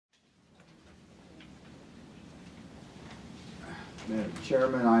Madam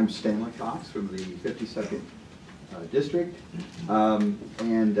Chairman, I'm Stanley Cox from the 52nd District. I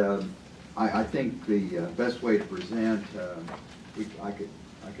think the best way to present, I could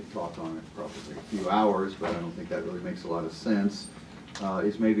talk on it probably a few hours, but I don't think that really makes a lot of sense,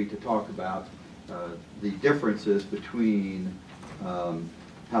 is maybe to talk about the differences between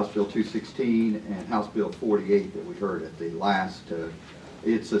House Bill 216 and House Bill 48 that we heard at the last.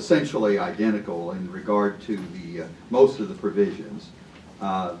 It's essentially identical in regard to the most of the provisions.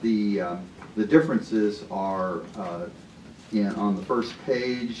 The differences are on the first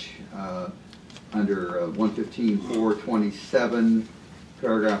page under 115.427,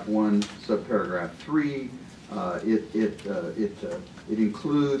 paragraph 1, subparagraph 3. It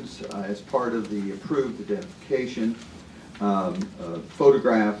includes, as part of the approved identification,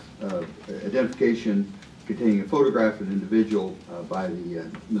 identification containing a photograph of an individual by the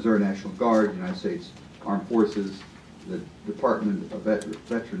Missouri National Guard, United States Armed Forces, the Department of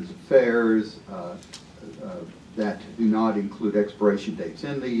Veterans Affairs, that do not include expiration dates.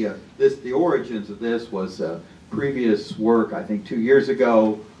 And the origins of this was previous work, I think 2 years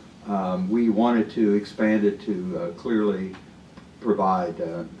ago. We wanted to expand it to clearly provide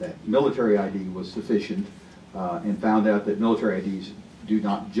that military ID was sufficient, and found out that military IDs do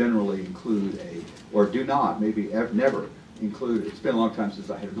not generally include or do not, maybe never include, it's been a long time since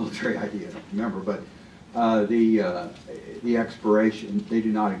I had a military ID, I don't remember, but the expiration, they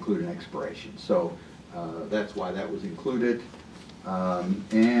do not include an expiration. So that's why that was included.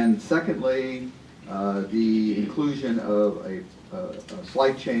 And secondly, the inclusion of a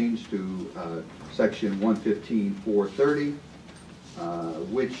slight change to section 115.430,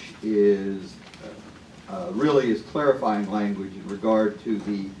 which is really is clarifying language in regard to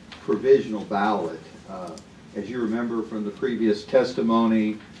the provisional ballot. As you remember from the previous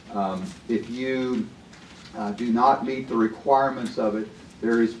testimony, if you do not meet the requirements of it,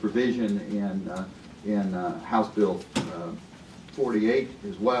 there is provision in House Bill 48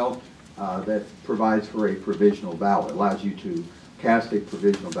 as well that provides for a provisional ballot, allows you to cast a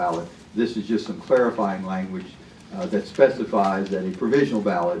provisional ballot. This is just some clarifying language that specifies that a provisional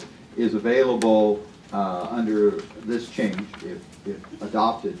ballot is available under this change, if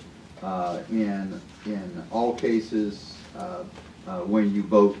adopted, in all cases when you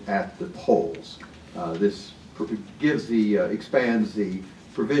vote at the polls. This gives expands the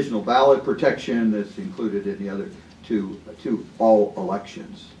provisional ballot protection that's included in the other to all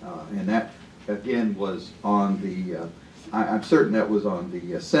elections, and that again was on the. I'm certain that was on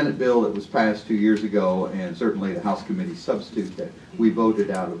the Senate bill that was passed 2 years ago, and certainly the House committee substitute that we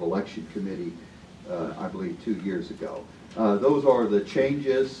voted out of election committee, I believe 2 years ago. Those are the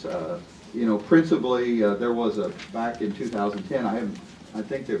changes. You know, principally there was back in 2010. I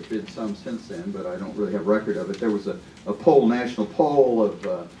think there have been some since then, but I don't really have record of it. There was a national poll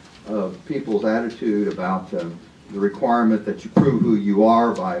of people's attitude about the requirement that you prove who you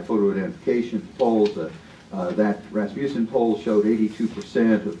are by photo identification polls. That Rasmussen poll showed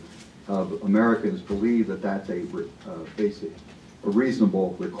 82% of Americans believe that that's a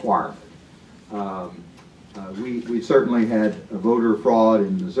reasonable requirement. We certainly had a voter fraud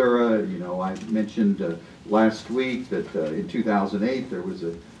in Missouri. You know, I mentioned last week that in 2008 there was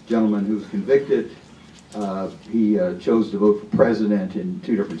a gentleman who was convicted. He chose to vote for president in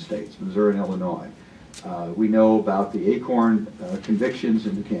 2 different states, Missouri and Illinois. We know about the Acorn convictions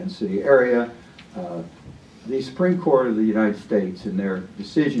in the Kansas City area. The Supreme Court of the United States, in their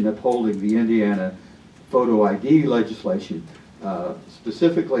decision upholding the Indiana photo ID legislation,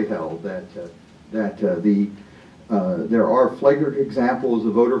 specifically held that there are flagrant examples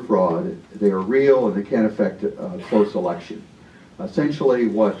of voter fraud. They are real and they can affect a close election. Essentially,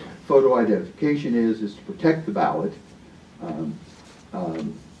 what photo identification is to protect the ballot.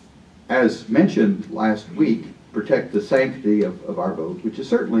 As mentioned last week, protect the sanctity of our vote, which is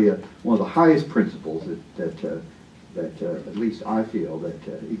certainly one of the highest principles that at least I feel that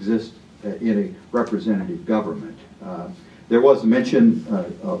exist in a representative government. There was a mention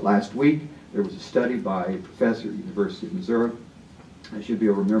last week. There was a study by a professor at the University of Missouri. I should be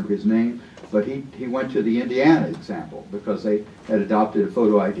able to remember his name, but he went to the Indiana example because they had adopted a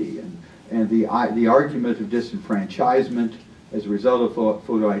photo ID, and the argument of disenfranchisement as a result of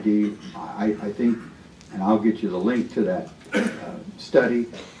photo ID, I think, and I'll get you the link to that study,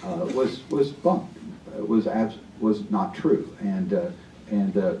 was bumped. Was not true, and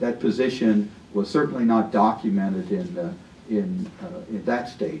that position was certainly not documented in that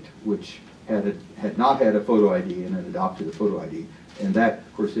state, which had not had a photo ID and had adopted a photo ID. And that,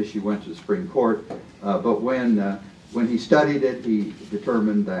 of course, issue went to the Supreme Court. But when when he studied it, he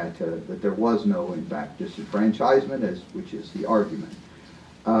determined that that there was no, in fact, disenfranchisement, which is the argument.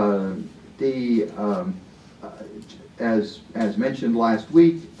 As mentioned last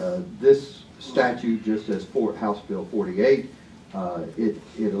week, this statute, just as House Bill 48, it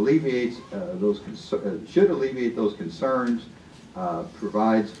alleviates should alleviate those concerns.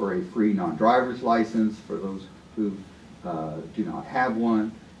 Provides for a free non-driver's license for those who do not have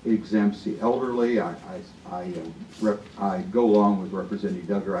one. It exempts the elderly. I go along with Representative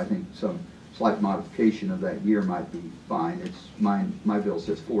Duggar. I think some slight modification of that year might be fine. It's my bill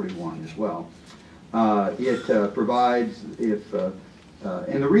says 41 as well. It provides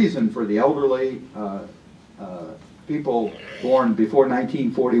and the reason for the elderly people born before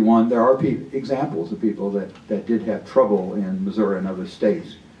 1941, there are examples of people that did have trouble in Missouri and other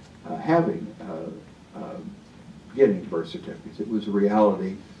states getting birth certificates. It was a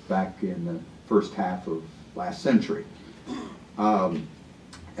reality back in the first half of last century.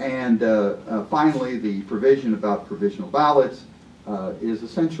 Finally, the provision about provisional ballots is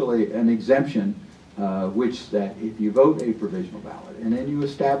essentially an exemption which that if you vote a provisional ballot and then you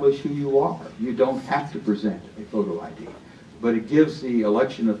establish who you are, you don't have to present a photo ID. But it gives the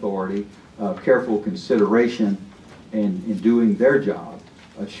election authority careful consideration in doing their job,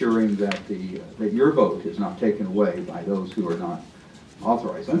 assuring that that your vote is not taken away by those who are not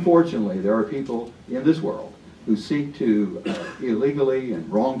authorized. Unfortunately, there are people in this world who seek to illegally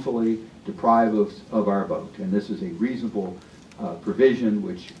and wrongfully deprive us of our vote, and this is a reasonable provision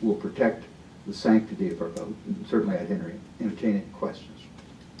which will protect the sanctity of our vote. And certainly I'd entertain any questions.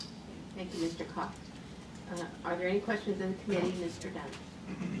 Thank you, Mr. Cox. Are there any questions in the committee? Mr. Dunn.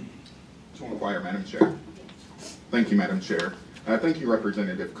 To inquire, Madam Chair. Thank you, Madam Chair. Thank you,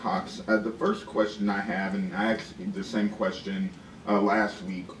 Representative Cox. The first question I have, and I asked the same question last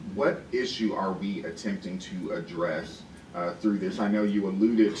week, what issue are we attempting to address through this? I know you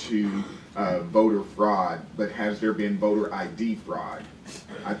alluded to voter fraud, but has there been voter ID fraud?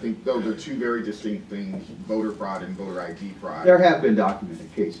 I think those are two very distinct things, voter fraud and voter ID fraud. There have been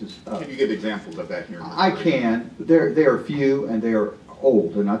documented cases. Can you give examples of that here in Missouri? I can. They are few and they are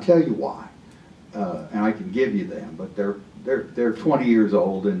old, and I'll tell you why. And I can give you them, but they're 20 years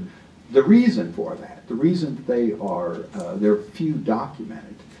old, and the reason for that, the reason they're few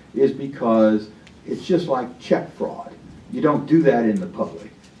documented, is because it's just like check fraud. You don't do that in the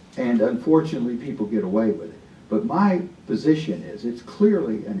public, and unfortunately people get away with it. But my position is it's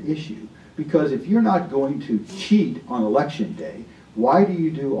clearly an issue, because if you're not going to cheat on election day, why do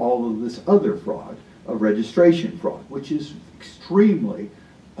you do all of this other fraud of registration fraud, which is extremely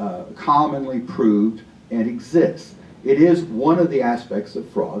commonly proved and exists? It is one of the aspects of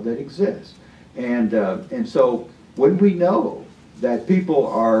fraud that exists. And so when we know that people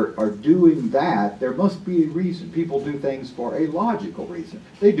are doing that, there must be a reason. People do things for a logical reason.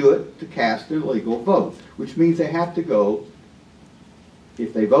 They do it to cast an illegal vote, which means they have to go,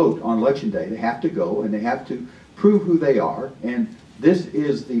 if they vote on election day, they have to go and they have to prove who they are. And this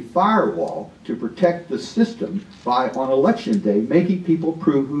is the firewall to protect the system by, on election day, making people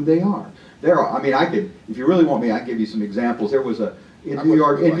prove who they are. I mean, I could, if you really want me, I can give you some examples. There was in New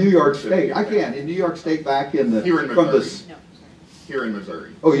York State, in New York State back in the, Here in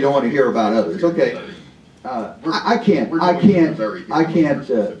Missouri. Oh, you don't want to hear about others. Okay. I can't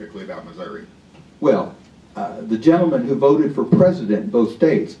specifically about Missouri. Well, the gentleman who voted for president in both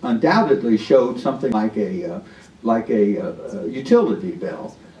states undoubtedly showed something like a utility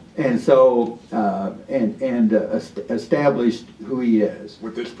bill, and so established who he is.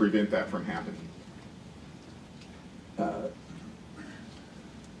 Would this prevent that from happening?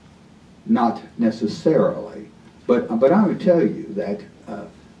 Not necessarily, but I would tell you that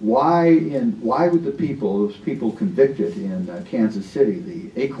why would those people convicted in Kansas City,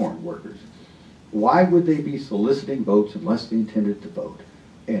 the Acorn workers, why would they be soliciting votes unless they intended to vote?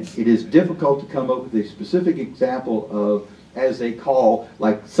 And it is difficult to come up with a specific example of, as they call,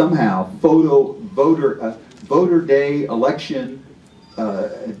 like somehow voter day election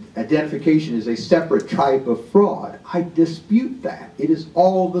identification is a separate type of fraud. I dispute that. It is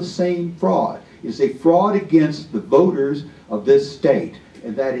all the same fraud. It is a fraud against the voters of this state,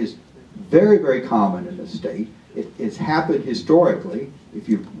 and that is very, very common in this state. It's happened historically. If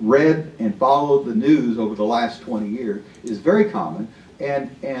you've read and followed the news over the last 20 years, it is very common.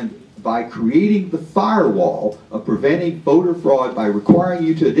 And by creating the firewall of preventing voter fraud by requiring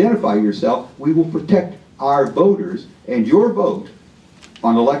you to identify yourself, we will protect our voters and your vote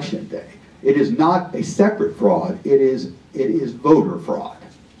on election day. It is not a separate fraud. It is voter fraud.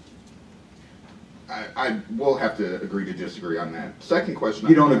 I I will have to agree to disagree on that. Second question.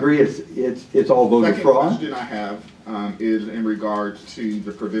 You don't agree it's all voter fraud? Second question I have is in regards to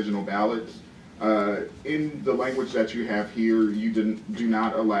the provisional ballots. In the language that you have here, you do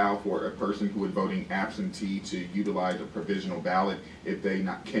not allow for a person who is voting absentee to utilize a provisional ballot if they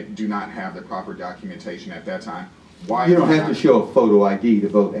do not have the proper documentation at that time. Why? You don't have to show a photo ID to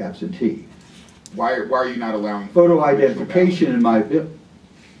vote absentee. Why are you not allowing photo identification in my bill?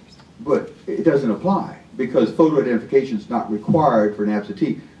 But it doesn't apply because photo identification is not required for an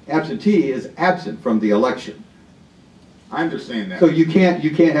absentee. Absentee is absent from the election. I understand that. So you can't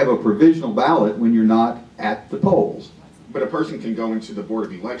have a provisional ballot when you're not at the polls. But a person can go into the Board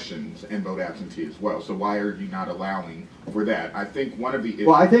of Elections and vote absentee as well. So why are you not allowing for that? I think one of the issues,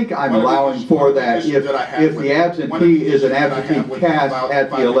 well, I think I'm allowing for that if the absentee is an absentee cast at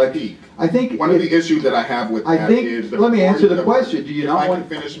the election. I think one of the issues that I have with that is the let me answer the question. Do you not want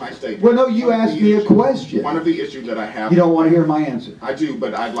to finish my statement? Well, no, you asked me a question. One of the issues that I have. You don't want to hear my answer. I do,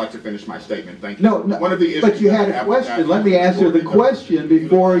 but I'd like to finish my statement. Thank you. No, one of the issues but you had a question. Let me answer the question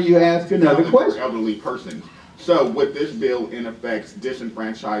before you ask another question. Elderly persons. So would this bill in effect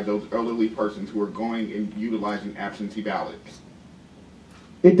disenfranchise those elderly persons who are going and utilizing absentee ballots?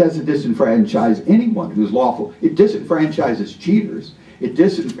 It doesn't disenfranchise anyone who's lawful. It disenfranchises cheaters. It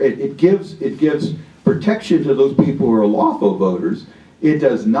gives protection to those people who are lawful voters. It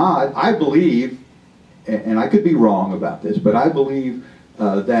does not, I believe, and I could be wrong about this, but I believe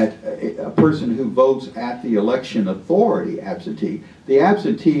that a person who votes at the election authority absentee, the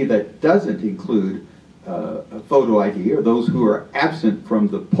absentee that doesn't include a photo ID, or those who are absent from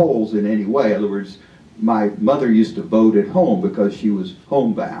the polls in any way. In other words, my mother used to vote at home because she was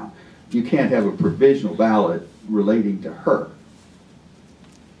homebound. You can't have a provisional ballot relating to her.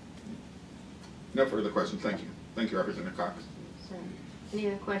 No further questions. Thank you. Thank you, Representative Cox. So, any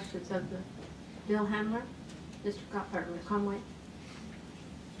other questions of the bill handler? Mr. Conway?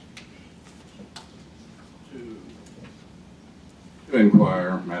 To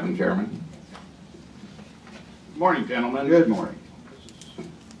inquire, Madam Chairman. Good morning, gentlemen. Good morning. This is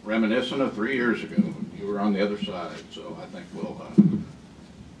reminiscent of 3 years ago. You were on the other side, so I think we'll...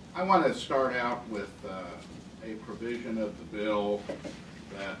 I want to start out with a provision of the bill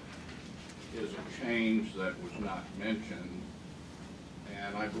that is a change that was not mentioned,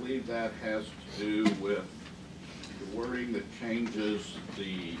 and I believe that has to do with the wording that changes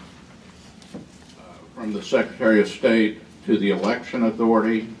the from the Secretary of State to the Election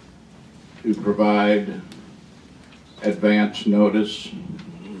Authority to provide advance notice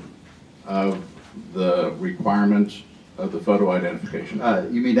of the requirements of the photo identification.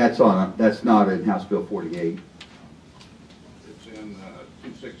 You mean that's not in House Bill 48? It's in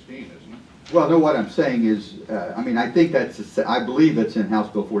 216, isn't it? Well, no, what I'm saying is, I mean, I think I believe it's in House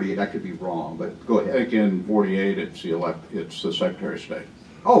Bill 48. I could be wrong, but go ahead. I think in 48 it's the Secretary of State.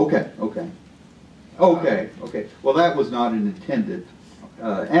 Oh, okay, okay. Okay, okay. Well, that was not an intended,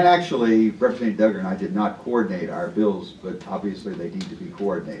 and actually, Representative Duggar and I did not coordinate our bills, but obviously they need to be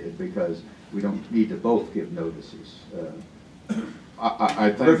coordinated because we don't need to both give notices.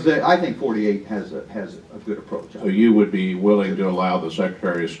 I think 48 has a good approach. So you would be willing to allow the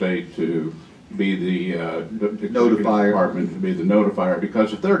Secretary of State to be the notifier, department to be the notifier,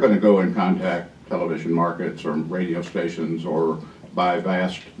 because if they're going to go and contact television markets or radio stations or buy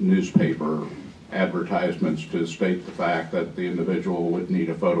vast newspaper advertisements to state the fact that the individual would need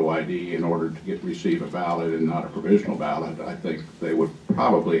a photo ID in order to receive a ballot and not a provisional ballot, I think they would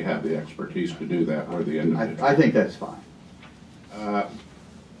probably have the expertise to do that where the individual. I think that's fine.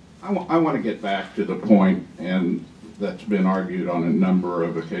 I want to get back to the point, and that's been argued on a number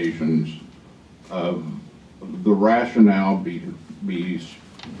of occasions, of the rationale be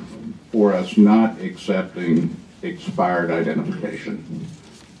for us not accepting expired identification.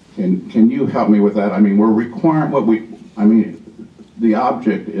 Can you help me with that? I mean, we're requiring the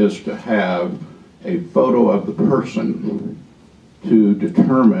object is to have a photo of the person to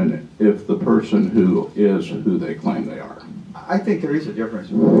determine if the person who is who they claim they are. I think there is a difference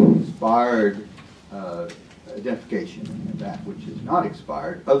between expired identification and that which is not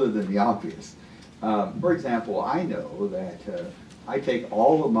expired, other than the obvious. For example, I know that I take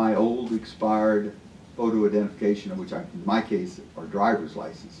all of my old expired photo identification, which in my case are driver's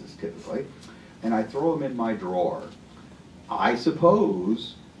licenses typically, and I throw them in my drawer. I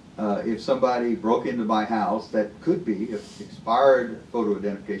suppose if somebody broke into my house, that could be, if expired photo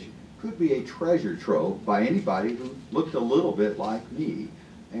identification, could be a treasure trove by anybody who looked a little bit like me.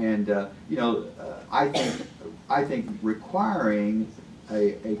 And you know, I think requiring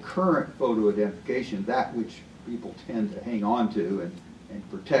a current photo identification, that which people tend to hang on to and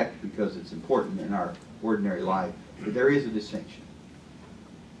protect because it's important in our ordinary life, but there is a distinction.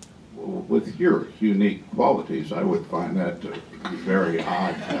 Well, with your unique qualities, I would find that to be very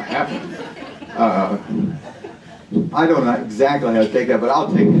odd to happen. I don't know exactly how to take that, but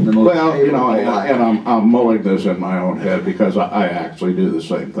I'll take it in the most Well, you know, favorable light. and I'm mulling this in my own head because I actually do the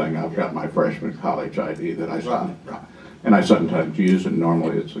same thing. I've got my freshman college ID that I sometimes use, and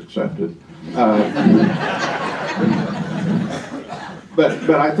normally it's accepted. But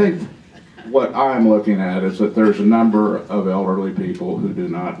I think what I'm looking at is that there's a number of elderly people who do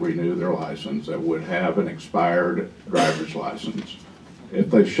not renew their license that would have an expired driver's license. If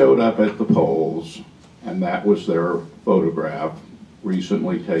they showed up at the polls and that was their photograph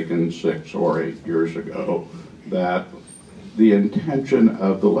recently taken 6 or 8 years ago, that the intention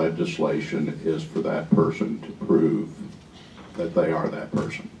of the legislation is for that person to prove that they are that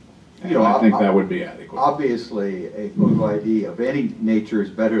person. And I think that would be adequate. Obviously, a photo ID of any nature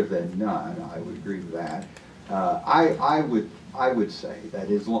is better than none. I would agree with that. I would say that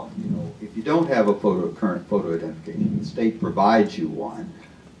as long, if you don't have a current photo identification, the state provides you one.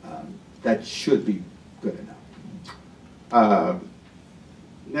 That should be good enough.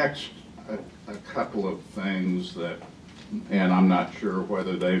 Next, a couple of things that, and I'm not sure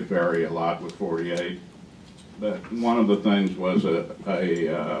whether they vary a lot with 48, but one of the things was a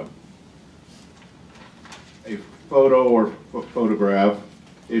photo or photograph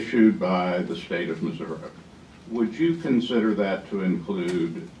issued by the state of Missouri. Would you consider that to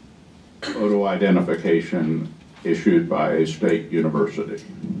include photo identification issued by a state university?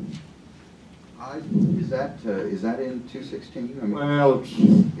 Is that in 216? I mean, Well, it's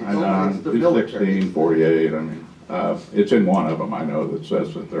the military. 216, 48, I mean, it's in one of them, I know, that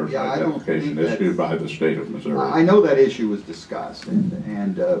says that there's Yeah, identification issued by the state of Missouri. I know that issue was discussed,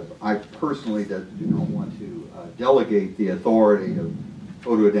 and I personally do not want to delegate the authority of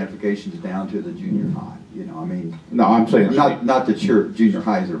photo identifications down to the junior high. I mean, No, I'm saying not that your junior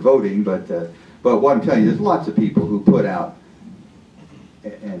highs are voting, but what I'm telling you, there's lots of people who put out,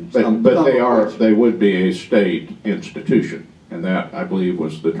 and they would be a state institution, and that, I believe,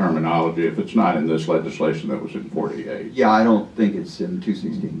 was the terminology. If it's not in this legislation, that was in 48. Yeah, I don't think it's in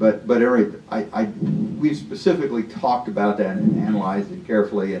 216, but we've specifically talked about that and analyzed it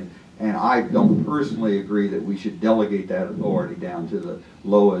carefully, and I don't personally agree that we should delegate that authority down to the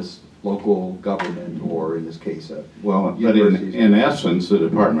lowest local government, or in this case, well, but in essence, the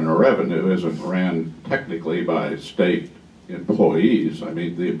Department of Revenue isn't ran technically by state employees. I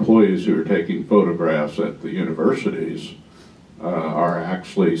mean, the employees who are taking photographs at the universities are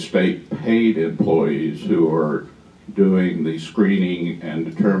actually state paid employees who are doing the screening and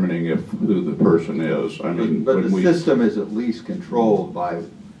determining who the person is. I mean, but the system is at least controlled by,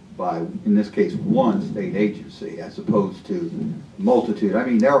 in this case, one state agency as opposed to multitude. I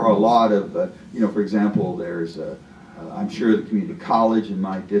mean, there are a lot of, for example, there's, I'm sure the community college in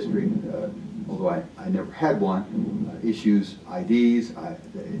my district, although I never had one, issues IDs.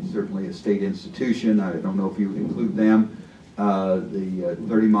 It's certainly a state institution. I don't know if you would include them.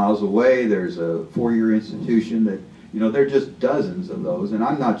 30 miles away, there's a 4-year institution that, there are just dozens of those, and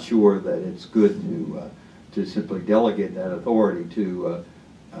I'm not sure that it's good to simply delegate that authority to.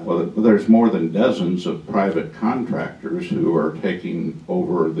 Well, there's more than dozens of private contractors who are taking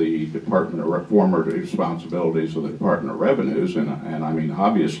over the former responsibilities of the Department of Revenues, and I mean,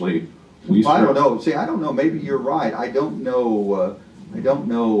 obviously, I don't know. See, I don't know. Maybe you're right. I don't know.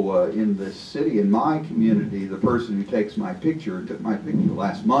 In the city, in my community, the person who took my picture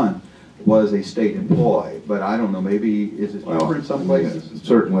last month was a state employee. But I don't know. Maybe is it different in some places? Yeah,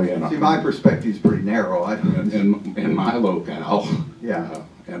 certainly. See, my perspective is pretty narrow. In my locale, yeah.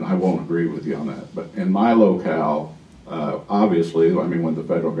 And I won't agree with you on that, but in my locale, obviously, I mean, when the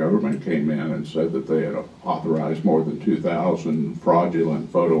federal government came in and said that they had authorized more than 2,000 fraudulent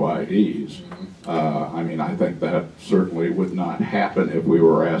photo IDs, I mean, I think that certainly would not happen if we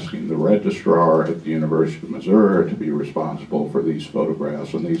were asking the registrar at the University of Missouri to be responsible for these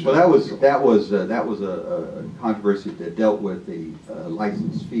photographs and these. Well, that was a controversy that dealt with the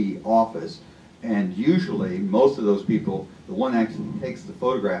license fee office, and usually most of those people, the one that actually takes the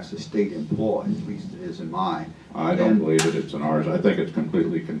photographs is state employed. At least it is in mine. I don't believe that it's in ours. I think it's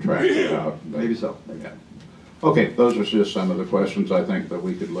completely contracted out. Maybe so. Maybe. Yeah. Okay, those are just some of the questions. I think that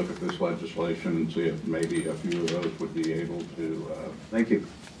we could look at this legislation and see if maybe a few of those would be able to Thank you.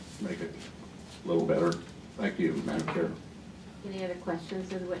 make it a little better. Thank you, Madam Chair. Any other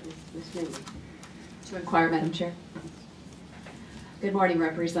questions of the witness? Ms. Newman. To inquire, Madam Chair. Good morning,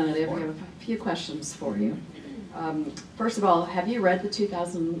 Representative. We have a few questions for you. First of all, have you read the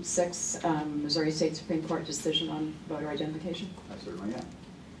 2006 Missouri State Supreme Court decision on voter identification? I certainly am.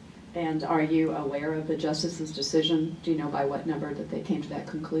 And are you aware of the justice's decision? Do you know by what number that they came to that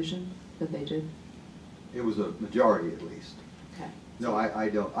conclusion that they did? It was a majority at least. Okay. No, I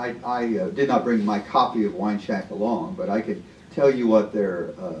don't. I did not bring my copy of Wine Shack along, but I could tell you what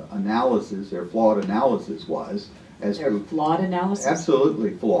their analysis, their flawed analysis was. Their flawed analysis?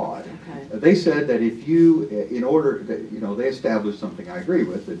 Absolutely flawed. Okay. They said that if you, in order, they established something I agree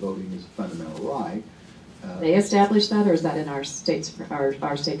with, that voting is a fundamental right. They established that, or is that in our state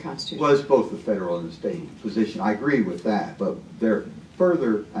constitution? Well, it's both the federal and the state position. I agree with that, but their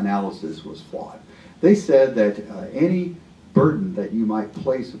further analysis was flawed. They said that any burden that you might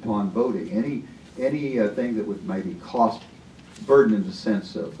place upon voting, any thing that would maybe cost burden in the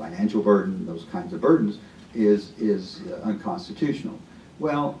sense of financial burden, those kinds of burdens, is unconstitutional.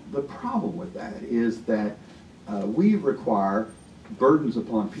 Well, the problem with that is that we require burdens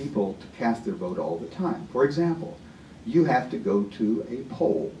upon people to cast their vote all the time. For example, you have to go to a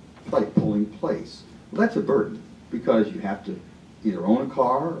polling place. Well, that's a burden because you have to either own a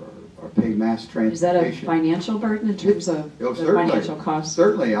car or pay mass transportation. Is that a financial burden in terms of the financial costs?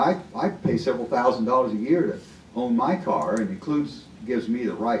 Certainly. I pay several $1,000s a year to own my car, and gives me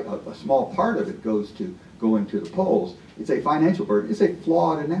the right, a small part of it goes to going to the polls. It's a financial burden. It's a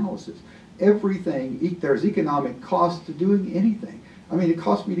flawed analysis. Everything, there's economic cost to doing anything. I mean, it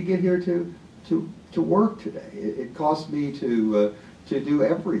cost me to get here to work today. It cost me to do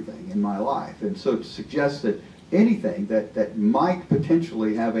everything in my life. And so to suggest that anything that might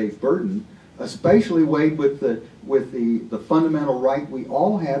potentially have a burden, especially weighed with the fundamental right we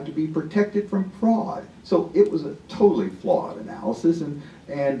all have to be protected from fraud. So it was a totally flawed analysis,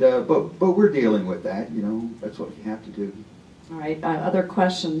 but we're dealing with that. That's what you have to do. All right. Other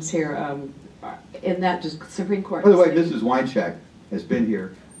questions here. In that Supreme Court. By the way, Mrs. Weinschak has been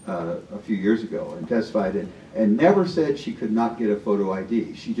here a few years ago and testified and never said she could not get a photo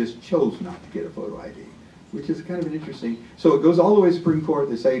ID. She just chose not to get a photo ID, which is kind of an interesting. So it goes all the way to the Supreme Court.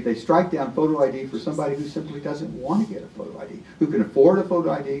 They say they strike down photo ID for somebody who simply doesn't want to get a photo ID, who can afford a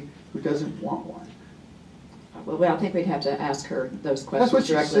photo ID, who doesn't want one. Well, I think we'd have to ask her those questions. That's what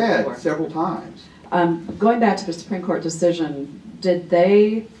she directly said before. several times. Going back to the Supreme Court decision, did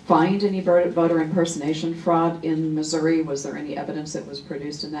they find any voter impersonation fraud in Missouri? Was there any evidence that was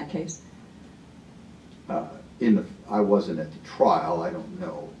produced in that case? I wasn't at the trial. I don't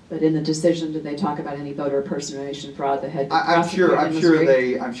know. But in the decision, did they talk about any voter impersonation fraud that had been I'm sure prosecuted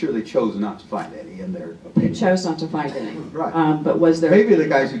they chose not to find any in their opinion. They chose not to find any. Right. But was there? Maybe the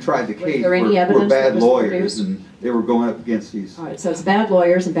guys who tried the case were bad lawyers, and they were going up against these. All right. So it's bad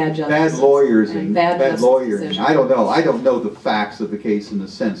lawyers and bad judges. Bad lawyers and bad lawyers. Decision. I don't know. I don't know the facts of the case in the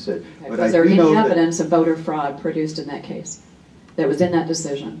sense that. Okay. But Was there any evidence of voter fraud produced in that case that was in that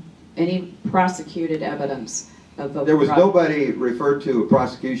decision? Any prosecuted evidence of voter fraud? There was nobody referred to a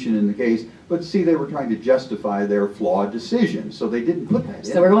prosecution in the case, but see, they were trying to justify their flawed decision, so they didn't put that in.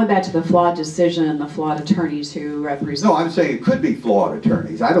 So we're going back to the flawed decision and the flawed attorneys who represent. No, I'm saying it could be flawed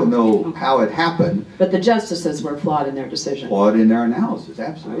attorneys. I don't know how it happened. But the justices were flawed in their decision. Flawed in their analysis,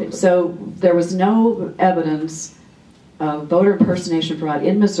 absolutely. Right. So there was no evidence of voter impersonation fraud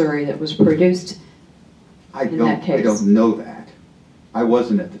in Missouri that was produced in that case. I don't know that. I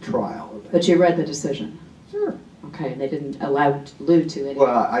wasn't at the trial of that. But you read the decision. Sure. Okay, and they didn't allude to it.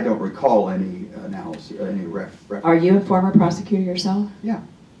 Well, I don't recall any analysis, any reference. Are you a former prosecutor yourself? Yeah.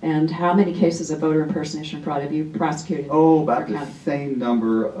 And how many cases of voter impersonation fraud have you prosecuted? Oh, about in the same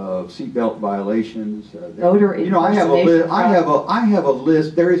number of seatbelt violations. Voter impersonation fraud. I have a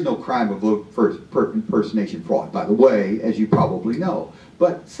list. There is no crime of voter impersonation fraud, by the way, as you probably know.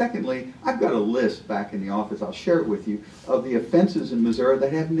 But secondly, I've got a list back in the office, I'll share it with you, of the offenses in Missouri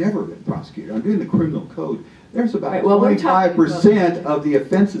that have never been prosecuted. I'm doing the criminal code. There's about 25% of the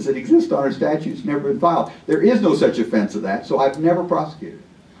offenses that exist on our statutes never been filed. There is no such offense of that, so I've never prosecuted.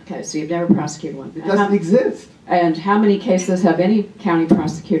 Okay, so you've never prosecuted one. It doesn't exist. And how many cases have any county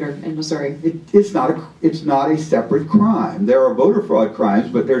prosecutor in Missouri? It's not a separate crime. There are voter fraud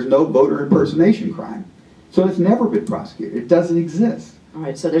crimes, but there's no voter impersonation crime. So it's never been prosecuted. It doesn't exist. All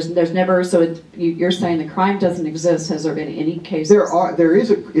right, so there's never, so you're saying the crime doesn't exist. Has there been any cases?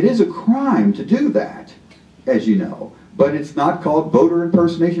 It is a crime to do that, as you know, but it's not called voter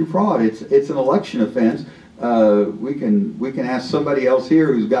impersonation fraud. It's an election offense. We can ask somebody else here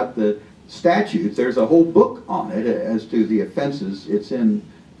who's got the statutes. There's a whole book on it as to the offenses. It's in,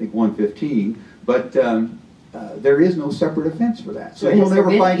 I think, 115, but there is no separate offense for that. So you'll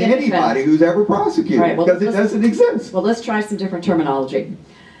never find anybody who's ever prosecuted because it doesn't exist. Well, let's try some different terminology.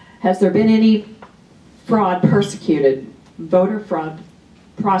 Has there been any fraud persecuted, voter fraud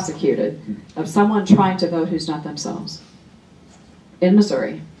prosecuted, of someone trying to vote who's not themselves in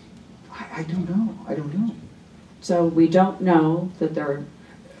Missouri? I don't know. I don't know. So we don't know that there.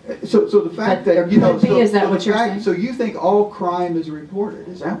 So the fact But there that, you know, could be, is that the what you're fact- saying? So you think all crime is reported?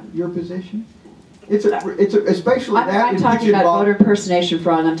 Is that your position? It's especially that I'm in talking which about involve- voter impersonation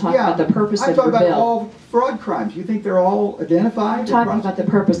fraud. I'm talking about the purpose of your I'm talking about bill. all fraud crimes. You think they're all identified? I'm talking about the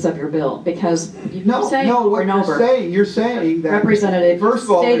purpose of your bill, because you No, say no, over what and you're over. saying that, Representative, first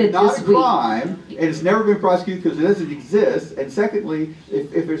of all, stated it's not this a week. crime, and it's never been prosecuted because it doesn't exist, and secondly,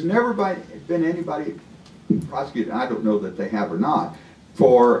 if there's never been anybody prosecuted, I don't know that they have or not,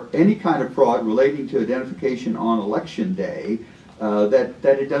 for any kind of fraud relating to identification on election day, that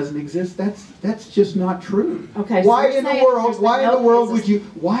it doesn't exist, that's just not true. Okay, so Why you're in the saying world, there's been why in no the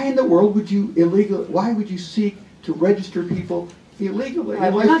world cases- why would you seek to register people illegally We're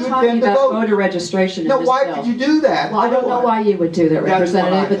unless not you talking intend to about vote? voter registration in No, this why bill. would you do that? Well, I don't know why you would do that, That's what I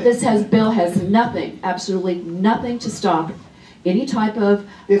Representative, but think. this bill has nothing, absolutely nothing to stop any type of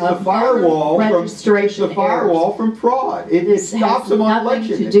It's the voter firewall from, it's registration the firewall from fraud. It This stops has them on nothing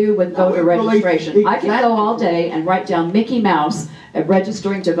election to day. do with No, voter it relates- registration. I can go exactly. all day and write down Mickey Mouse at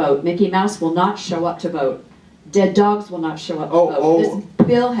registering to vote. Mickey Mouse will not show up to vote. Dead dogs will not show up to vote. This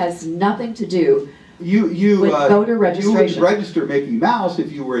bill has nothing to do with voter registration. You would register Mickey Mouse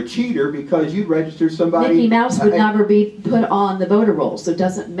if you were a cheater because you'd register somebody. Mickey Mouse would never be put on the voter rolls, so it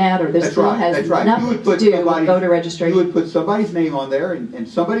doesn't matter. This That's bill right, has that's right. You nothing would to put do with somebody's- voter You registration. would put somebody's name on there and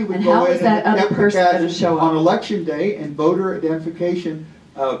somebody would And go how in is that and other attempt person cast gonna show up? on election day, and voter identification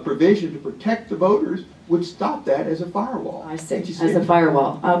provision to protect the voters would stop that as a firewall. I see, Can't you as a it?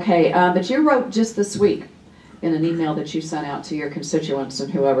 firewall. Okay, but you wrote just this week in an email that you sent out to your constituents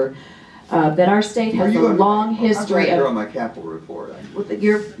and whoever, that our state Are has you a on- long history I'm of... on my Capitol report.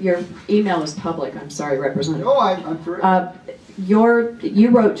 Your email is public, I'm sorry, Representative. No, I'm correct. You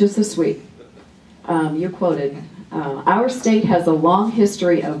wrote just this week, you quoted, our state has a long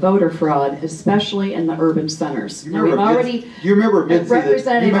history of voter fraud, especially in the urban centers. Now, we've already... Do you remember Mitzi?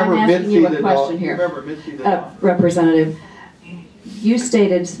 Representative, I'm asking you a question here. You remember Mitzi? the- Representative, you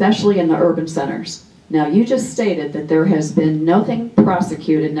stated especially in the urban centers. Now, you just stated that there has been nothing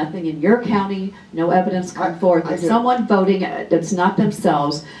prosecuted, nothing in your county, no evidence come forth I of did. someone voting that's not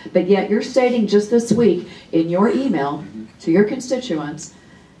themselves, but yet you're stating just this week in your email to your constituents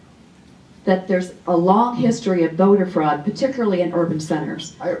that there's a long history of voter fraud, particularly in urban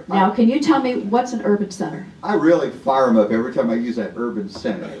centers. Now, can you tell me what's an urban center? I really fire them up every time I use that urban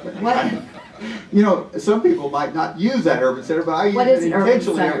center. What? You know, some people might not use that urban center, but I use What is it an urban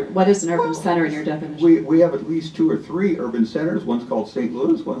intentionally. center? What is an urban Well, center in your definition? We have at least 2 or 3 urban centers. One's called St.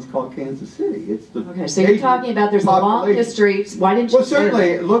 Louis, one's called Kansas City. It's the Okay, so you're major talking about there's a long population. history. Why didn't you Well, say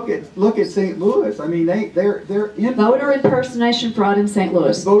certainly that? look at St. Louis. I mean, they're in Voter impersonation fraud in St.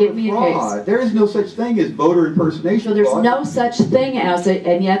 Louis. voter Give me a fraud. case. There is no such thing as voter impersonation. So there's fraud. no such thing as it,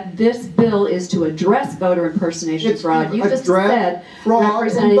 and yet this bill is to address voter impersonation It's fraud. to You just address said, fraud in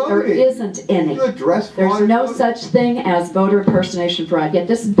Representative, there voting. isn't any. To address fraud There's in no voting. such thing as voter impersonation fraud. Yet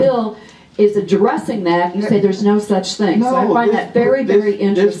this bill is addressing that. You say there's no such thing. So I No, find this- that very, very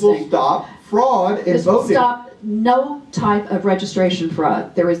This will interesting. stop fraud in This will voting. stop no type of registration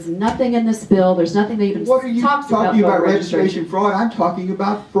fraud. There is nothing in this bill. There's nothing that even What are you talks talking about about voter registration fraud? I'm talking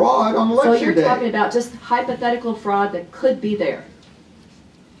about fraud on So election you're day. talking about just hypothetical fraud that could be there.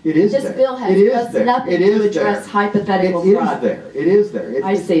 It is This there. bill has It is does there. nothing It to is address there. hypothetical It fraud. is there. It is there.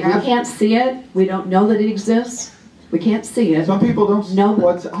 I see. We can't see it. We don't know that it exists. We can't see it. Some people don't see No, but-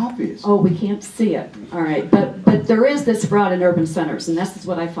 what's obvious. Oh, we can't see it. All right. But there is this fraud in urban centers, and this is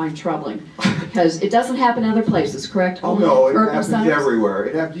what I find troubling. Because it doesn't happen in other places, correct? Oh Only no, it urban happens centers? everywhere.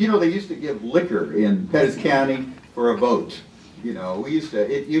 It happens. You know, they used to give liquor in Pettis County for a vote. You know,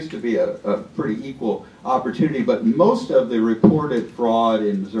 it used to be a pretty equal opportunity, but most of the reported fraud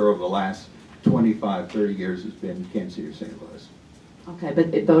in Missouri over the last 25, 30 years has been Kansas City or St. Louis. Okay,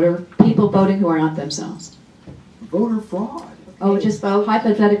 but people voting who are not themselves. Voter fraud. Oh, just vote,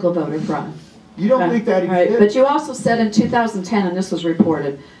 hypothetical voter fraud. You don't Okay. think that All right. exists? But you also said in 2010, and this was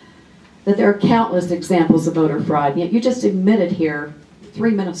reported, that there are countless examples of voter fraud. Yet you just admitted here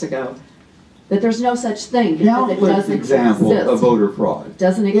 3 minutes ago that there's no such thing because it Countless doesn't examples exist. of voter fraud.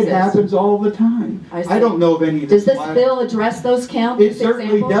 Doesn't exist. It happens all the time. I see. I don't know of any. Does this that's- bill address those It countless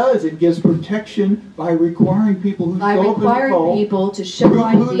certainly examples? does. It gives protection by requiring people who By show up in the requiring poll people to show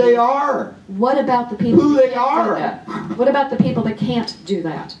who they ID. are. What about the people Who that they can't are. do that? What about the people that can't do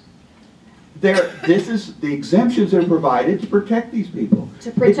that? This is the exemptions are provided to protect these people. To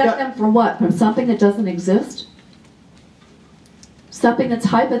It protect do- them from what? From something that doesn't exist? Something that's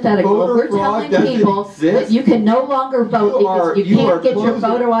hypothetical. Voter We're fraud telling doesn't people exist. that you can no longer vote because you can't get your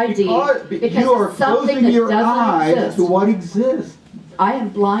voter ID because you are it's something closing that your doesn't eyes exist. to what exists. I am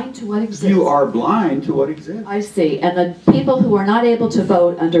blind to what exists. You are blind to what exists. I see. And the people who are not able to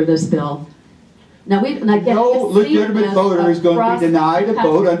vote under this bill, now we, and again, No we've seen legitimate this voter is going to across be denied the a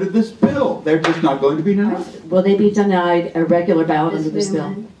vote country. under this bill. They're just not going to be denied. Will they be denied a regular ballot under this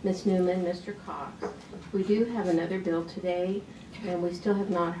bill? Ms. Newman, Mr. Cox, we do have another bill today, and we still have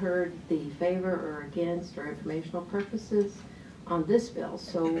not heard the favor or against or informational purposes on this bill.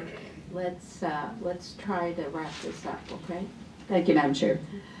 So let's try to wrap this up, okay? Thank you, Madam Chair.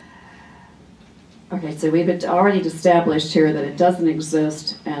 Okay, so we've already established here that it doesn't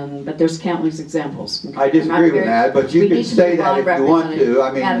exist, but there's countless examples. I disagree with that, but you can say that if you want to.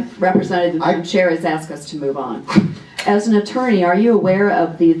 I mean, Madam Representative, the Madam Chair has asked us to move on. As an attorney, are you aware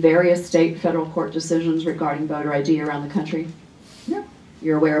of the various state federal court decisions regarding voter ID around the country? Yeah.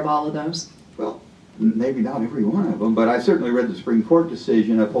 You're aware of all of those? Well, maybe not every one of them, but I certainly read the Supreme Court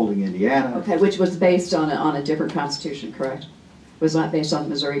decision upholding Indiana. Okay, which was based on a different constitution, correct? Was not based on the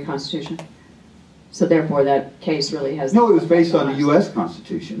Missouri Constitution? So therefore, that case really has... No, it was based on the U.S.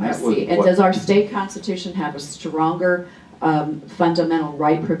 Constitution. I see. And does our state constitution have a stronger fundamental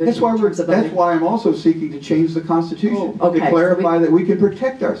right provision That's why in terms of voting? that's why I'm also seeking to change the Constitution, Oh, okay. to clarify that we can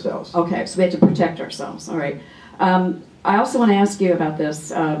protect ourselves. Okay, so we have to protect ourselves. All right. I also want to ask you about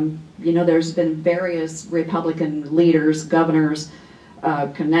this. You know, there's been various Republican leaders, governors,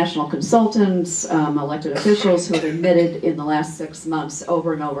 national consultants, elected officials who have admitted in the last 6 months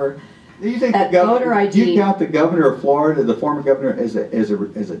over and over Do you think that the governor, voter ID... do you count the governor of Florida, the former governor, as a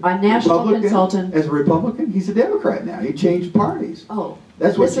national Republican? consultant. As a Republican? He's a Democrat now. He changed parties. Oh,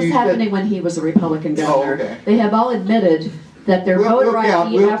 That's what this was you happening said. when he was a Republican governor. okay. They have all admitted that their voter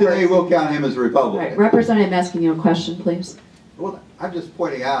ID Today efforts... we'll count him as a All Republican. right, Representative, I'm asking you a question, please. Well, I'm just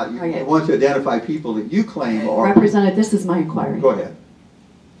pointing out, you Okay. want to identify people that you claim are... Representative, this is my inquiry. Go ahead.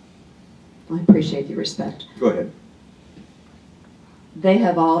 I appreciate your respect. Go ahead. They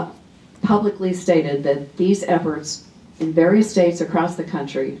have all publicly stated that these efforts in various states across the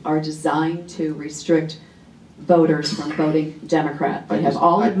country are designed to restrict voters from voting Democrat. They have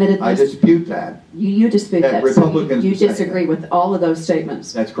all admitted I this. dispute that. You dispute that that. So Republicans you say disagree that. with all of those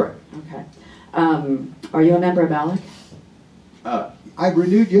statements. That's correct. Okay. Are you a member of ALEC? I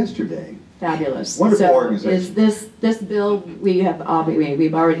renewed yesterday. Fabulous. Wonderful so organization. Is this bill, we've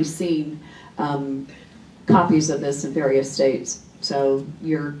already seen copies of this in various states. So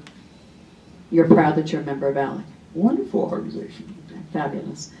you're proud that you're a member of ALEC. Wonderful organization.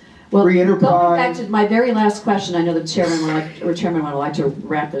 Fabulous. Well, Free going enterprise. back to my very last question, I know the chairman would like to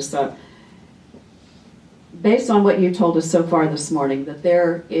wrap this up. Based on what you told us so far this morning, that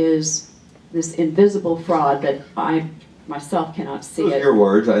there is this invisible fraud that I myself cannot see Those are it. your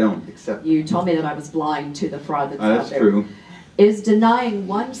words. I don't accept. You told me that I was blind to the fraud that's out That's there. true. Is denying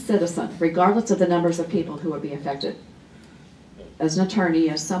one citizen, regardless of the numbers of people who would be affected, as an attorney,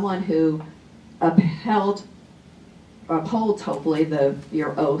 as someone who upholds hopefully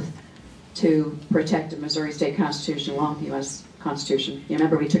your oath to protect the Missouri State Constitution along with the U.S. Constitution. You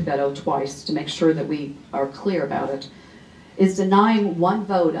remember we took that oath twice to make sure that we are clear about it. Is denying one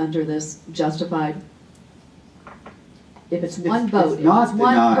vote under this justified? If it's one vote, if not it's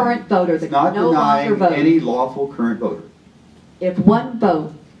one denying. current voter that It's not can no longer denying vote. any lawful current voter. If one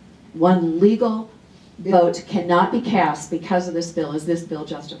vote, one legal vote cannot be cast because of this bill, is this bill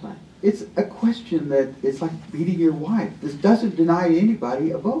justified? It's a question that it's like beating your wife. This doesn't deny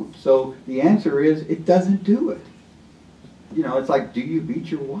anybody a vote. So the answer is it doesn't do it. You know, it's like, do you beat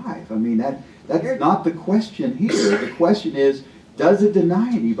your wife? I mean, that's not the question here. The question is, does it deny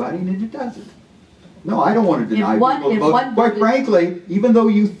anybody? And it doesn't. No, I don't want to deny people the vote. Quite frankly, even though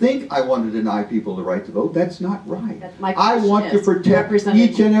you think I want to deny people the right to vote, that's not right. My I question want to is, protect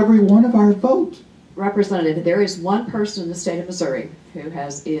Representative- each and every one of our votes. Representative, there is one person in the state of Missouri who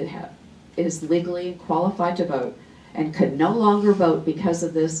is legally qualified to vote and could no longer vote because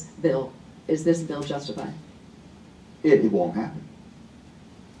of this bill. Is this bill justified? It won't happen.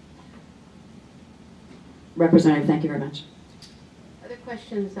 Representative, thank you very much. Other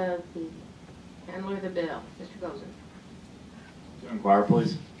questions of the handler of the bill, Mr. Gozen? To inquire,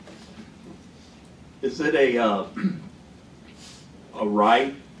 please. Is it a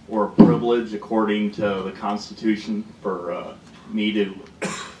right or a privilege, according to the Constitution, for me to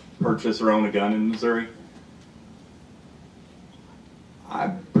purchase or own a gun in Missouri?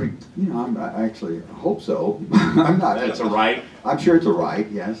 I actually hope so. I'm not. That's a right. I'm sure it's a right.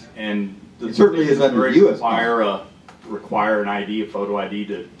 Yes. And It certainly is under Missouri U.S. require an ID, a photo ID,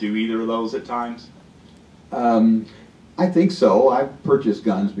 to do either of those at times? I think so. I've purchased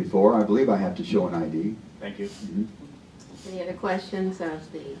guns before. I believe I have to show an ID. Thank you. Any other questions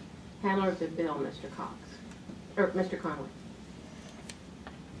of the handler of the bill, Mr. Cox, or Mr. Conway?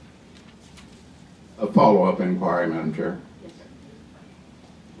 A follow-up inquiry, Madam Chair. Yes, sir.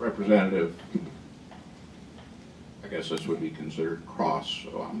 Representative, I guess this would be considered cross,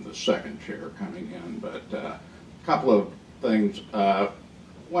 so I'm the second chair coming in, but a couple of things.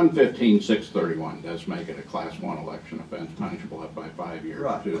 115-631 does make it a Class 1 election offense punishable up by 5 years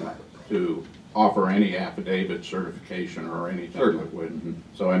Right. to offer any affidavit, certification, or anything Certainly. that would.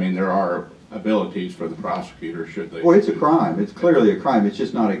 So, I mean, there are abilities for the prosecutor should they. Well, it's a crime. It's clearly a crime. It's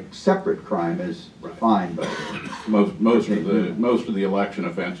just not a separate crime as defined by. Most of the election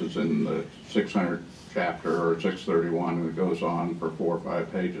offenses in the 600 chapter or 631 that goes on for 4 or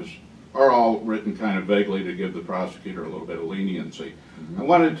 5 pages are all written kind of vaguely to give the prosecutor a little bit of leniency. I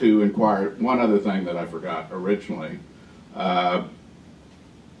wanted to inquire one other thing that I forgot originally.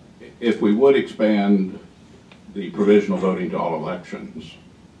 If we would expand the provisional voting to all elections,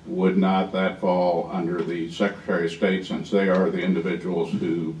 would not that fall under the Secretary of State, since they are the individuals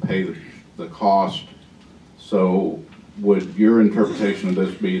who pay the cost? So would your interpretation of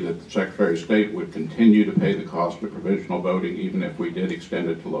this be that the Secretary of State would continue to pay the cost of provisional voting even if we did extend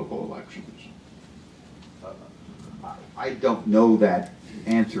it to local elections? I don't know that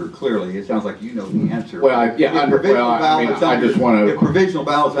answer clearly. It sounds like you know the answer. Well, yeah, If provisional I ballots just want to. If provisional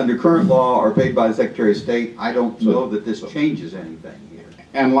ballots under current law are paid by the Secretary of State, I don't know that this changes anything here.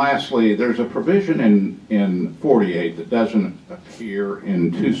 And lastly, there's a provision in 48 that doesn't appear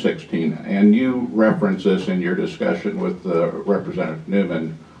in 216, and you reference this in your discussion with Representative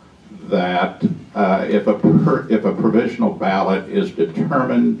Newman, that if a provisional ballot is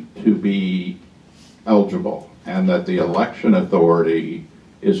determined to be eligible and that the election authority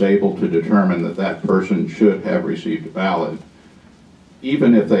is able to determine that that person should have received a ballot,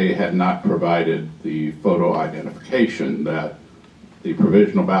 even if they had not provided the photo identification, that the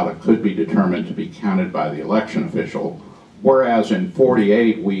provisional ballot could be determined to be counted by the election official. Whereas in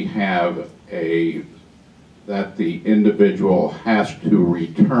 48 we have that the individual has to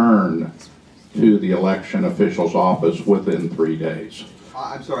return to the election official's office within 3 days.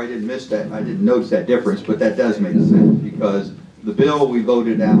 I'm sorry, I didn't miss that. I didn't notice that difference, but that does make sense because the bill we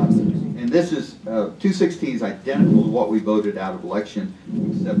voted out, and this is 216 is identical to what we voted out of election,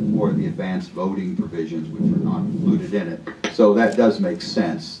 except for the advanced voting provisions, which are not included in it. So that does make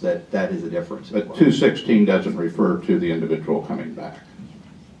sense. That is a difference. But 216 doesn't refer to the individual coming back.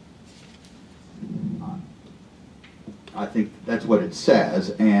 I think that's what it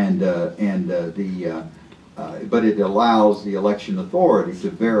says, but it allows the election authority to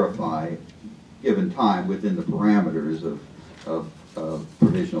verify, given time, within the parameters of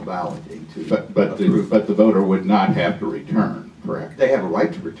provisional balloting. But the voter would not have to return, correct? They have a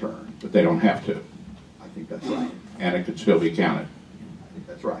right to return. But they don't have to, I think that's right. and it could still be counted. I think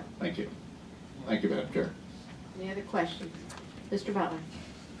that's right. Thank you. Thank you, Madam Chair. Any other questions? Mr. Butler?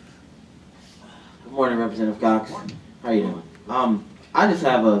 Good morning, Representative Cox. How are you doing? I just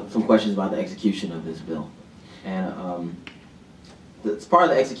have some questions about the execution of this bill. And part of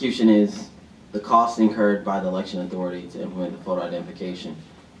the execution is the costs incurred by the election authority to implement the photo identification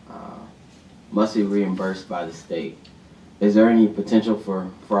must be reimbursed by the state. Is there any potential for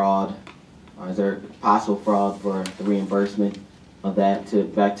fraud? Is there possible fraud for the reimbursement of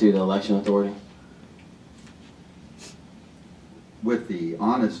that back to the election authority? With the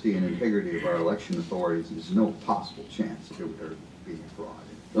honesty and integrity of our election authorities, there's no possible chance that there being fraud.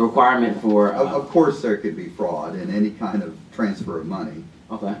 The requirement for... Of course there could be fraud in any kind of transfer of money.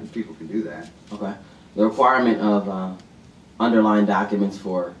 Okay. People can do that. Okay. The requirement of underlying documents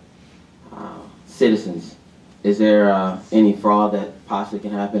for citizens. Is there any fraud that possibly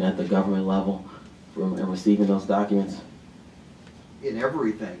can happen at the government level from receiving those documents? In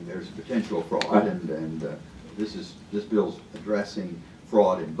everything, there's potential fraud, and this bill's addressing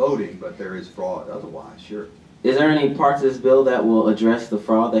fraud in voting, but there is fraud otherwise, sure. Is there any parts of this bill that will address the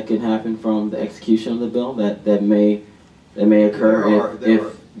fraud that can happen from the execution of the bill that may occur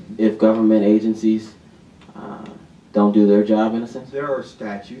if government agencies don't do their job, in a sense? There are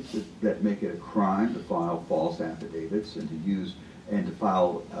statutes that make it a crime to file false affidavits and to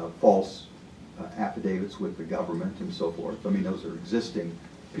file false affidavits with the government and so forth. I mean, those are existing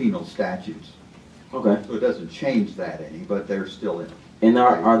penal statutes. Okay. So it doesn't change that any, but they're still in. And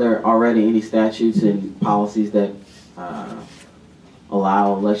are there already any statutes and policies that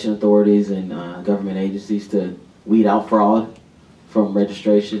allow election authorities and government agencies to weed out fraud from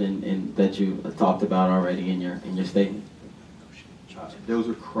registration and that you talked about already in your statement? Those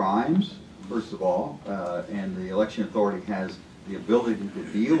are crimes, first of all, and the election authority has the ability to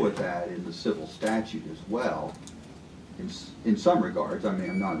deal with that in the civil statute as well. In some regards, I mean,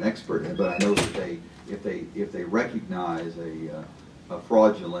 I'm not an expert in it, but I know that if they recognize a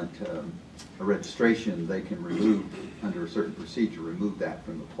fraudulent registration, they can remove, under a certain procedure, remove that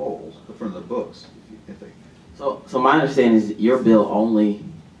from the polls, from the books. If they. So my understanding is that your bill only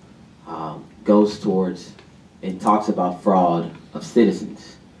goes towards and talks about fraud of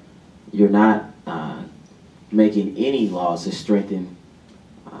citizens. You're not making any laws to strengthen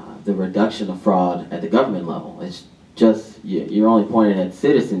the reduction of fraud at the government level. It's just you're only pointing at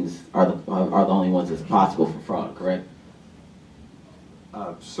citizens are the only ones that's possible for fraud, correct?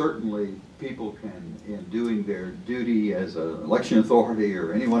 Certainly, people can, in doing their duty as an election authority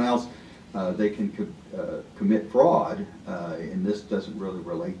or anyone else, they can commit fraud, and this doesn't really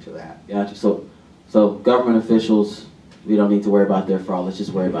relate to that. Gotcha. So government officials, we don't need to worry about their fraud. Let's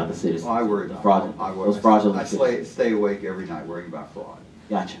just worry about the citizens. Well, I worry about fraud. Those fraudulent I stay awake every night worrying about fraud.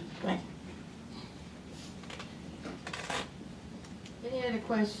 Gotcha. Thank you. Any other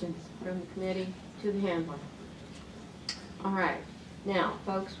questions from the committee to the handler? All right. Now,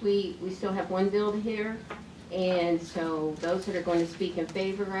 folks, we still have one bill to hear, and so those that are going to speak in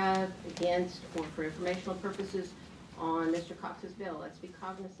favor of, against, or for informational purposes on Mr. Cox's bill, let's be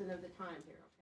cognizant of the time here.